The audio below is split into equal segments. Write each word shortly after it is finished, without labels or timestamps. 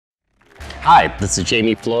Hi, this is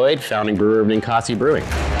Jamie Floyd, founding brewer of Ninkasi Brewing.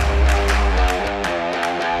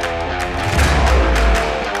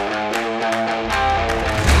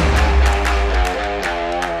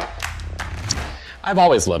 I've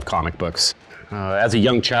always loved comic books. As a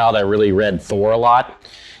young child, I really read Thor a lot.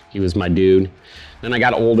 He was my dude. Then I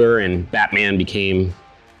got older and Batman became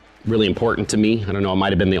really important to me. I don't know, it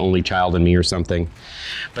might have been the only child in me or something.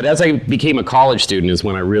 But as I became a college student is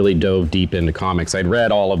when I really dove deep into comics. I'd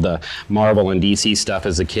read all of the Marvel and DC stuff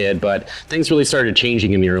as a kid, but things really started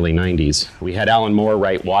changing in the early 90s. We had Alan Moore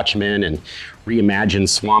write Watchmen and reimagined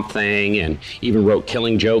Swamp Thing and even wrote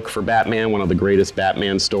Killing Joke for Batman, one of the greatest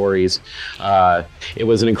Batman stories. It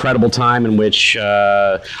was an incredible time in which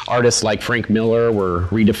artists like Frank Miller were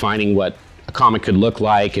redefining what a comic could look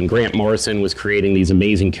like, and Grant Morrison was creating these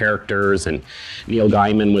amazing characters, and Neil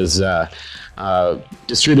Gaiman was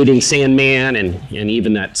distributing Sandman and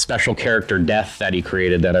even that special character Death that he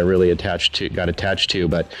created that I really got attached to.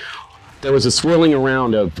 But there was a swirling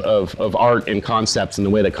around of art and concepts and the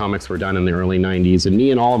way that comics were done in the early 90s, and me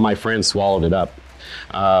and all of my friends swallowed it up.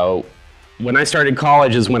 When I started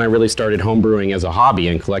college is when I really started homebrewing as a hobby,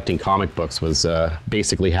 and collecting comic books was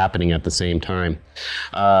basically happening at the same time.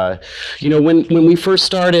 You know, when we first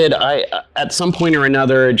started, at some point or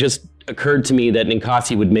another, it just occurred to me that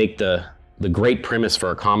Ninkasi would make the great premise for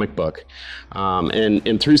a comic book.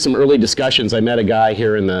 And through some early discussions, I met a guy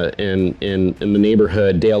here in the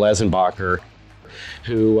neighborhood, Dale Eisenbacher,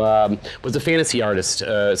 who was a fantasy artist,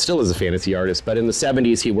 still is a fantasy artist, but in the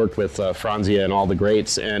 70s he worked with Franzia and all the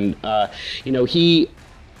greats, and you know, he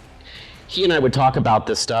and I would talk about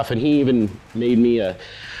this stuff, and he even made me a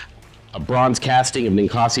bronze casting of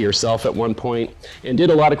Ninkasi herself at one point, and did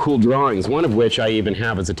a lot of cool drawings, one of which I even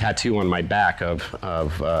have as a tattoo on my back of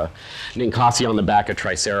Ninkasi on the back of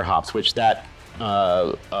Triceratops, which that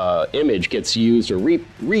image gets used or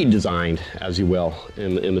redesigned, as you will,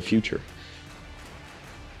 in the future.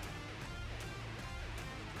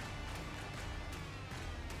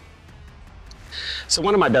 So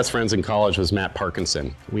one of my best friends in college was Matt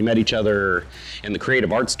Parkinson. We met each other in the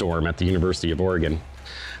Creative Arts dorm at the University of Oregon.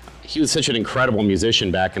 He was such an incredible musician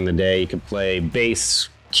back in the day. He could play bass,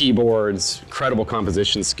 keyboards, incredible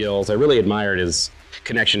composition skills. I really admired his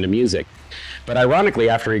connection to music. But ironically,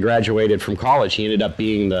 after he graduated from college, he ended up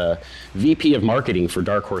being the VP of marketing for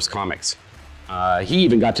Dark Horse Comics. He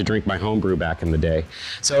even got to drink my homebrew back in the day.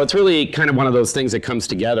 So it's really kind of one of those things that comes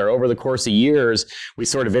together. Over the course of years, we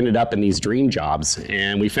sort of ended up in these dream jobs,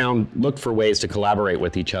 and we looked for ways to collaborate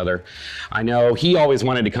with each other. I know he always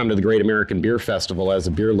wanted to come to the Great American Beer Festival as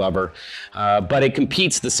a beer lover, but it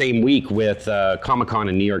competes the same week with Comic-Con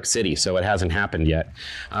in New York City, so it hasn't happened yet.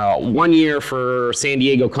 One year for San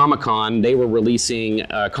Diego Comic-Con, they were releasing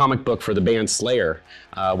a comic book for the band Slayer,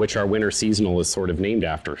 which our winter seasonal is sort of named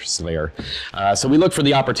after, Slayer. So we looked for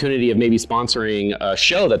the opportunity of maybe sponsoring a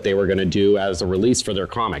show that they were going to do as a release for their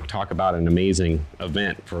comic. Talk about an amazing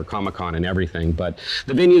event for Comic-Con and everything. But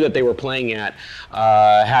the venue that they were playing at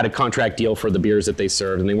had a contract deal for the beers that they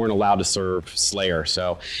served, and they weren't allowed to serve Slayer.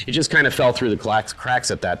 So it just kind of fell through the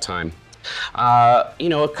cracks at that time. You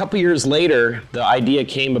know, a couple years later, the idea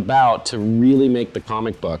came about to really make the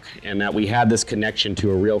comic book, and that we had this connection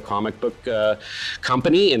to a real comic book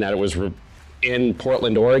company, and that it was in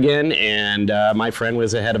Portland, Oregon, and my friend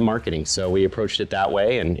was the head of marketing, so we approached it that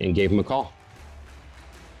way and gave him a call.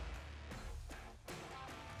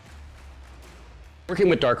 Working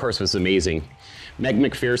with Dark Horse was amazing. Meg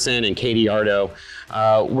McPherson and Katie Ardo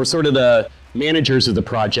were sort of the managers of the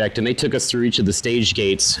project, and they took us through each of the stage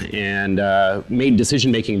gates and made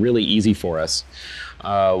decision-making really easy for us.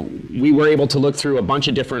 We were able to look through a bunch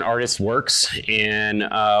of different artists' works, and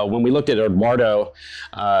when we looked at Eduardo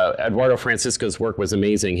Francisco's work was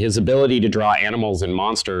amazing. His ability to draw animals and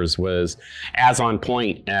monsters was as on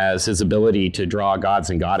point as his ability to draw gods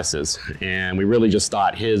and goddesses, and we really just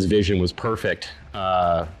thought his vision was perfect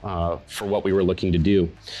for what we were looking to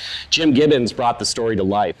do. Jim Gibbons brought the story to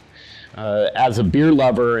life. As a beer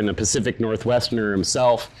lover and a Pacific Northwesterner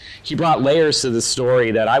himself, he brought layers to the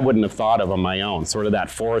story that I wouldn't have thought of on my own, sort of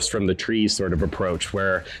that forest from the trees sort of approach,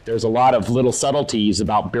 where there's a lot of little subtleties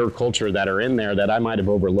about beer culture that are in there that I might have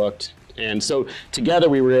overlooked. And so together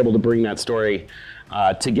we were able to bring that story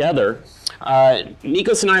together.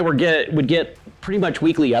 Nikos and I would get pretty much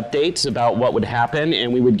weekly updates about what would happen,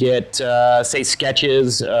 and we would get, say,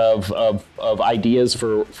 sketches of ideas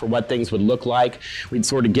for what things would look like. We'd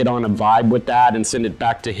sort of get on a vibe with that and send it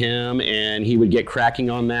back to him, and he would get cracking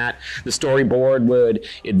on that. The storyboard would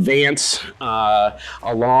advance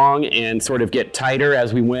along and sort of get tighter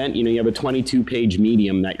as we went. You know, you have a 22-page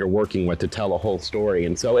medium that you're working with to tell a whole story,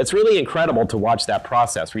 and so it's really incredible to watch that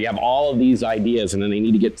process where you have all of these ideas, and then they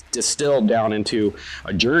need to get distilled down into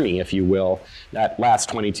a journey, if you will, that last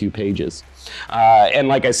 22 pages. And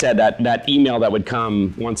like I said, that email that would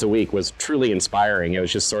come once a week was truly inspiring. It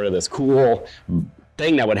was just sort of this cool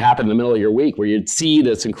thing that would happen in the middle of your week where you'd see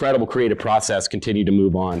this incredible creative process continue to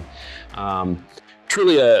move on.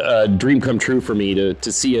 Truly a dream come true for me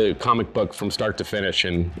to see a comic book from start to finish,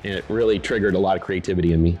 and it really triggered a lot of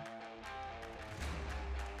creativity in me.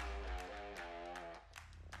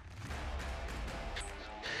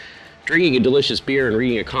 Drinking a delicious beer and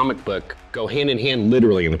reading a comic book go hand in hand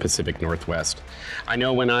literally in the Pacific Northwest. I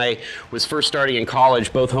know when I was first starting in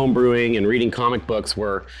college, both homebrewing and reading comic books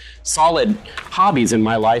were solid hobbies in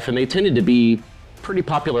my life, and they tended to be pretty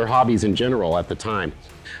popular hobbies in general at the time.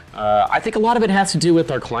 I think a lot of it has to do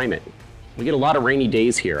with our climate. We get a lot of rainy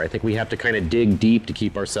days here. I think we have to kind of dig deep to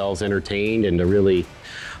keep ourselves entertained and to really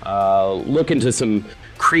look into some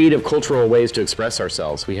creative cultural ways to express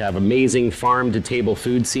ourselves. We have amazing farm-to-table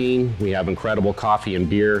food scene. We have incredible coffee and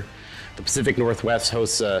beer. The Pacific Northwest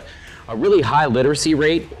hosts a really high literacy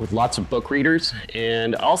rate with lots of book readers.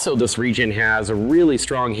 And also this region has a really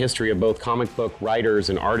strong history of both comic book writers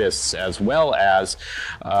and artists, as well as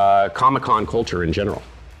Comic-Con culture in general.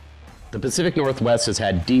 The Pacific Northwest has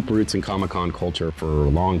had deep roots in Comic-Con culture for a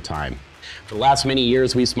long time. For the last many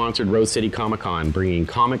years, we sponsored Rose City Comic-Con, bringing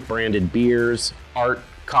comic-branded beers, art,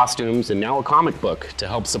 costumes, and now a comic book to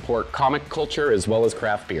help support comic culture as well as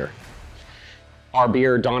craft beer. Our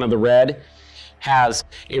beer, Dawn of the Red, has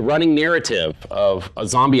a running narrative of a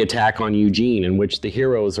zombie attack on Eugene in which the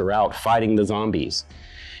heroes are out fighting the zombies.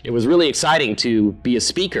 It was really exciting to be a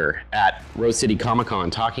speaker at Rose City Comic-Con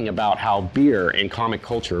talking about how beer and comic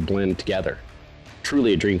culture blend together.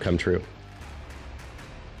 Truly a dream come true.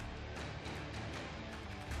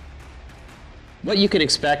 What you can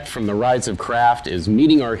expect from the Rise of Craft is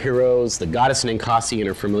meeting our heroes, the goddess Ninkasi and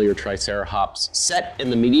her familiar Triceratops, set in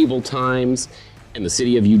the medieval times in the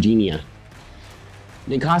city of Eugenia.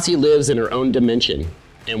 Ninkasi lives in her own dimension,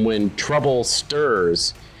 and when trouble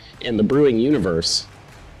stirs in the brewing universe,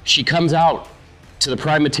 she comes out to the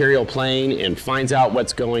prime material plane and finds out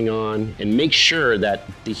what's going on and makes sure that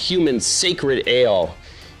the human sacred ale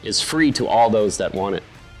is free to all those that want it.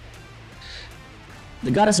 The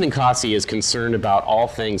goddess Ninkasi is concerned about all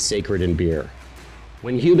things sacred in beer.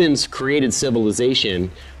 When humans created civilization,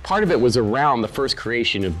 part of it was around the first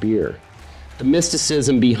creation of beer. The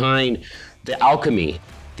mysticism behind the alchemy,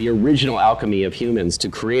 the original alchemy of humans to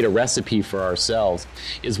create a recipe for ourselves,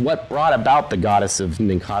 is what brought about the goddess of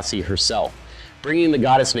Ninkasi herself. Bringing the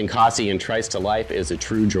goddess Ninkasi and Trice to life is a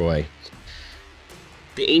true joy.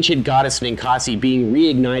 The ancient goddess Ninkasi being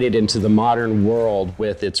reignited into the modern world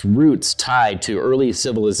with its roots tied to early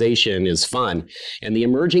civilization is fun, and the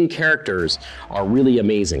emerging characters are really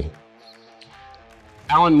amazing.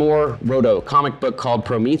 Alan Moore wrote a comic book called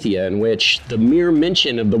Promethea, in which the mere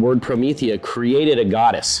mention of the word Promethea created a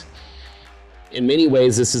goddess. In many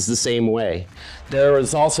ways, this is the same way. There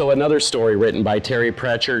was also another story written by Terry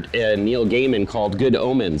Pratchett and Neil Gaiman called Good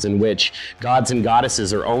Omens, in which gods and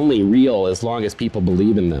goddesses are only real as long as people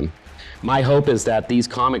believe in them. My hope is that these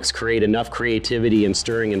comics create enough creativity and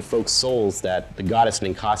stirring in folks' souls that the goddess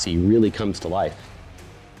Ninkasi really comes to life.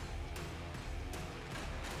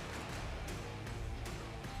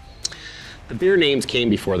 The beer names came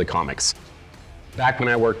before the comics. Back when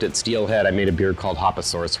I worked at Steelhead, I made a beer called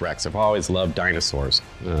Hoposaurus Rex. I've always loved dinosaurs.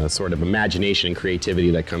 Sort of imagination and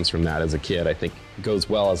creativity that comes from that as a kid, I think goes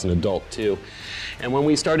well as an adult too. And when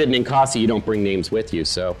we started Ninkasi, you don't bring names with you,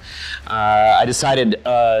 so I decided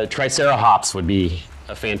Triceratops would be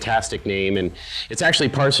a fantastic name, and it's actually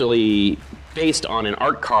partially based on an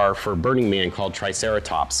art car for Burning Man called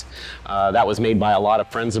Triceratops. That was made by a lot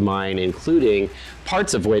of friends of mine, including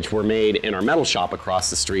parts of which were made in our metal shop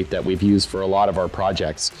across the street that we've used for a lot of our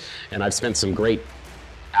projects. And I've spent some great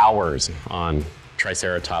hours on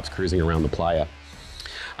Triceratops cruising around the playa.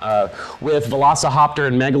 With Velociraptor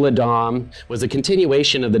and Megalodon was a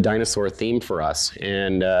continuation of the dinosaur theme for us,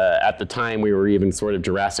 and at the time we were even sort of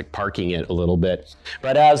Jurassic Parking it a little bit.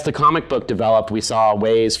 But as the comic book developed, we saw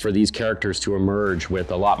ways for these characters to emerge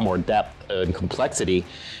with a lot more depth and complexity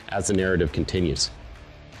as the narrative continues.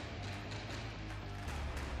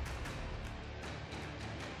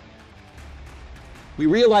 We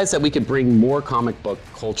realized that we could bring more comic book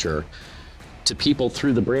culture to people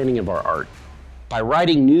through the branding of our art. By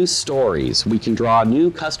writing new stories, we can draw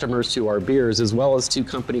new customers to our beers as well as to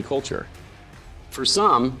company culture. For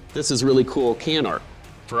some, this is really cool can art.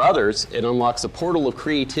 For others, it unlocks a portal of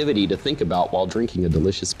creativity to think about while drinking a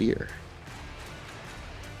delicious beer.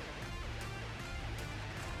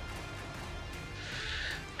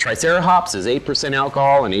 Tricera hops is 8%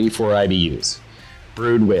 alcohol and 84 IBUs.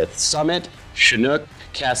 Brewed with Summit, Chinook,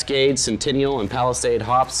 Cascade, Centennial, and Palisade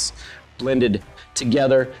hops blended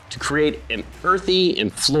together to create an earthy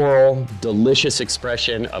and floral, delicious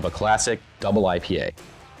expression of a classic double IPA.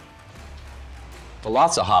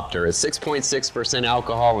 Velocihopter is 6.6%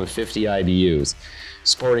 alcohol and 50 IBUs,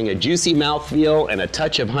 sporting a juicy mouthfeel and a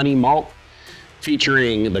touch of honey malt,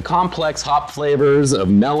 featuring the complex hop flavors of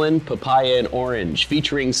melon, papaya, and orange,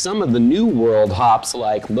 featuring some of the New World hops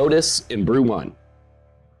like Lotus and Brew One.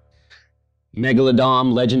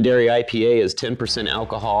 Megalodon Legendary IPA is 10%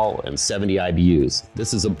 alcohol and 70 IBUs.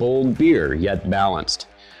 This is a bold beer, yet balanced,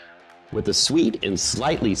 with a sweet and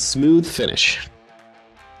slightly smooth finish.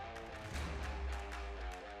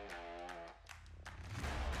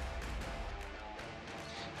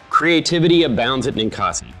 Creativity abounds at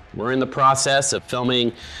Ninkasi. We're in the process of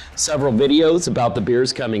filming several videos about the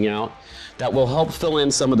beers coming out that will help fill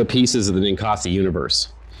in some of the pieces of the Ninkasi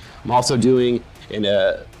universe. I'm also doing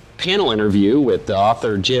a panel interview with the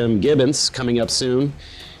author Jim Gibbons coming up soon.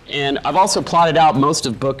 And I've also plotted out most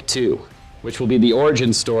of book 2, which will be the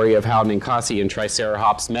origin story of how Ninkasi and Tricera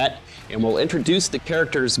hops met, and will introduce the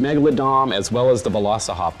characters Megalodon as well as the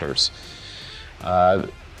Velocihopters.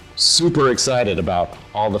 Super excited about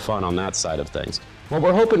all the fun on that side of things. What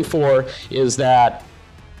we're hoping for is that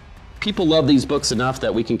people love these books enough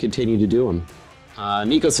that we can continue to do them.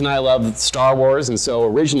 Ninkasi and I love Star Wars, and so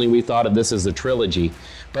originally we thought of this as a trilogy,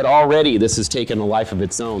 but already this has taken a life of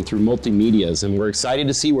its own through multimedias, and we're excited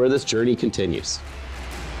to see where this journey continues.